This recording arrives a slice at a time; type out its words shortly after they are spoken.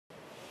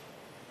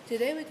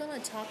Today we're going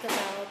to talk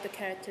about the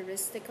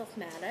characteristic of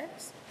matter.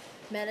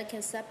 Matter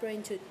can separate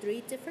into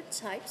three different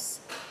types.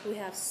 We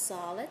have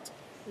solid,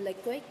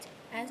 liquid,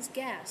 and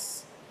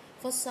gas.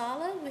 For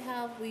solid,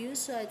 we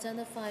use to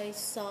identify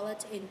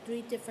solid in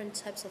three different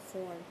types of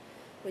form.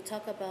 We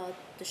talk about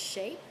the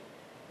shape.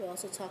 We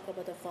also talk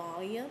about the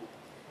volume,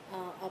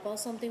 about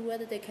something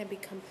whether they can be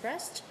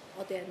compressed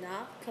or they're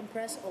not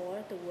compressed,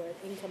 or the word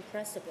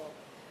incompressible.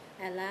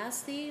 And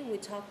lastly, we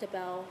talked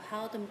about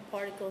how the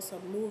particles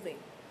are moving.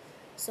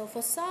 So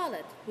for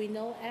solid, we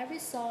know every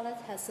solid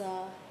has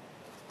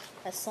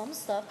some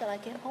stuff that I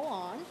can hold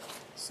on.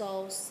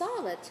 So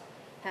solid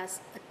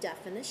has a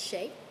definite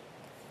shape,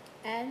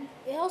 and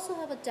it also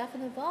have a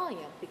definite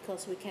volume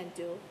because we can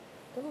do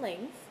the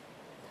length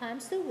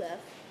times the width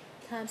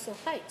times the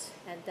height,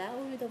 and that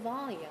will be the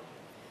volume.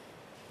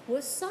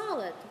 With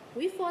solid,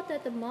 we thought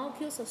that the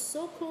molecules are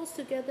so close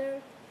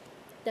together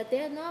that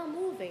they're not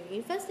moving.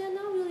 In fact, they're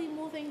not really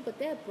moving, but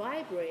they're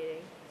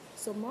vibrating.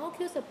 So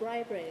molecules are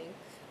vibrating.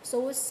 So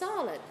with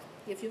solid,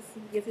 if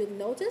you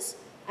notice,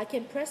 I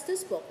can press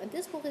this book, and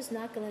this book is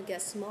not going to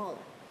get smaller.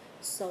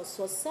 So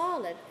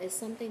solid is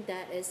something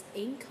that is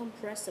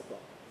incompressible.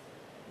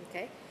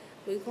 Okay,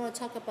 we're going to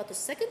talk about the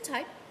second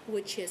type,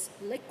 which is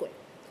liquid.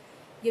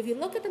 If you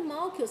look at the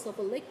molecules of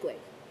a liquid,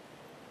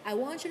 I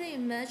want you to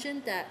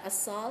imagine that a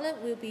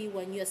solid will be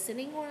when you're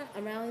sitting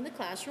around in the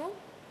classroom,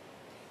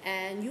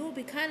 and you will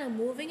be kind of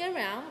moving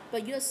around,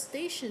 but you're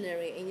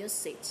stationary in your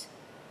seat.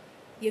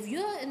 If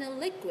you're in a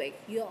liquid,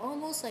 you're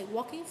almost like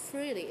walking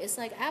freely. It's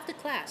like after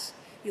class,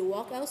 you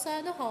walk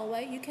outside the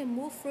hallway, you can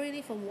move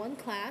freely from one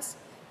class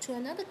to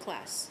another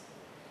class.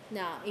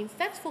 Now, in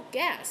fact, for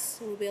gas,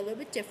 it will be a little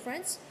bit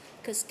different,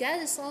 because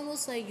gas is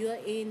almost like you're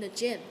in the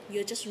gym.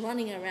 You're just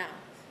running around.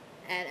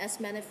 And as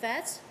a matter of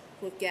fact,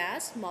 with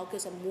gas,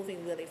 molecules are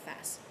moving really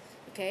fast.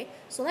 Okay,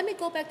 so let me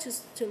go back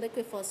to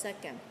liquid for a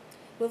second.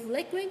 With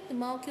liquid, the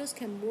molecules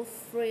can move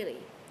freely.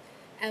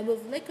 And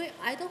with liquid,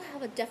 I don't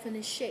have a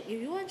definite shape.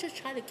 If you want to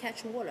try to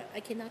catch water,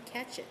 I cannot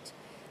catch it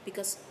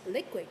because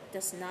liquid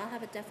does not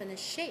have a definite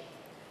shape.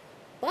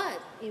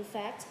 But in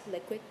fact,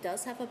 liquid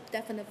does have a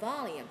definite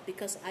volume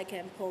because I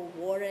can pour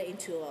water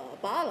into a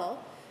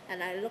bottle,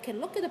 and I can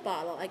look at the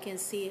bottle, I can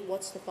see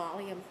what's the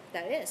volume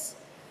that is.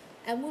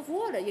 And with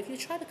water, if you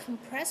try to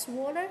compress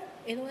water,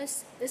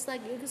 it's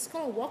like it's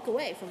going to walk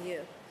away from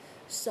you.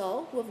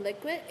 So with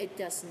liquid, it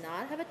does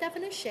not have a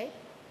definite shape,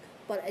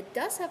 but it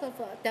does have a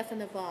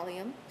definite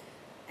volume,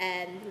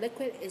 and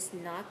liquid is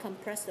not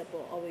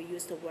compressible, or we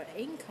use the word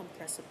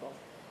incompressible,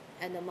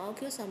 and the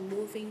molecules are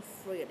moving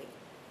freely.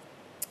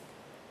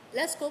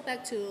 Let's go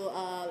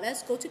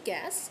to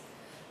gas.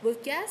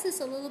 With gas, it's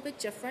a little bit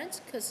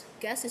different because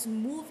gas is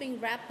moving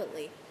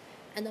rapidly,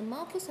 and the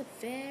molecules are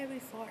very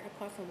far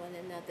apart from one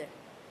another.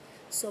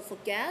 So for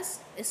gas,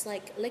 it's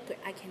like liquid.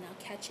 I cannot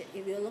catch it.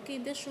 If you're looking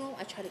in this room,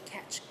 I try to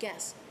catch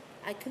gas.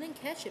 I couldn't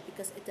catch it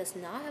because it does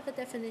not have a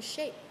definite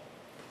shape.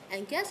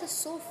 And gas is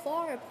so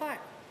far apart.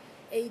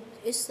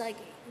 It's like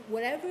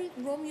whatever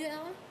room you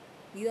are,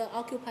 you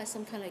occupy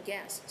some kind of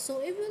gas.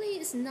 So it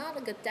really is not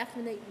like a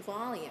definite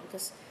volume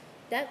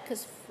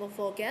because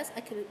for gas,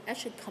 I could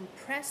actually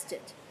compress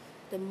it.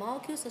 The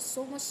molecules are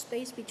so much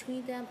space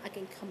between them, I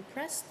can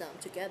compress them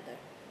together.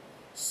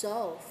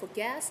 So for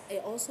gas,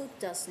 it also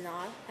does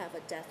not have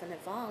a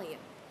definite volume.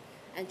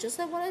 And just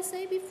like what I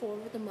said before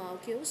with the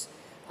molecules,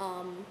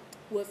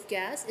 with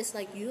gas, it's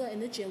like you are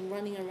in the gym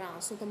running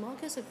around. So the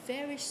molecules are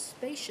very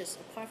spacious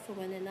apart from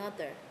one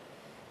another,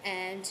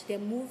 and they're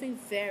moving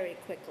very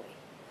quickly.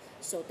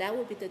 So that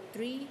would be the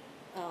three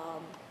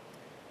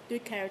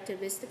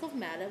characteristics of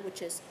matter,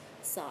 which is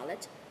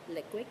solid,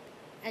 liquid,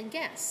 and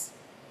gas.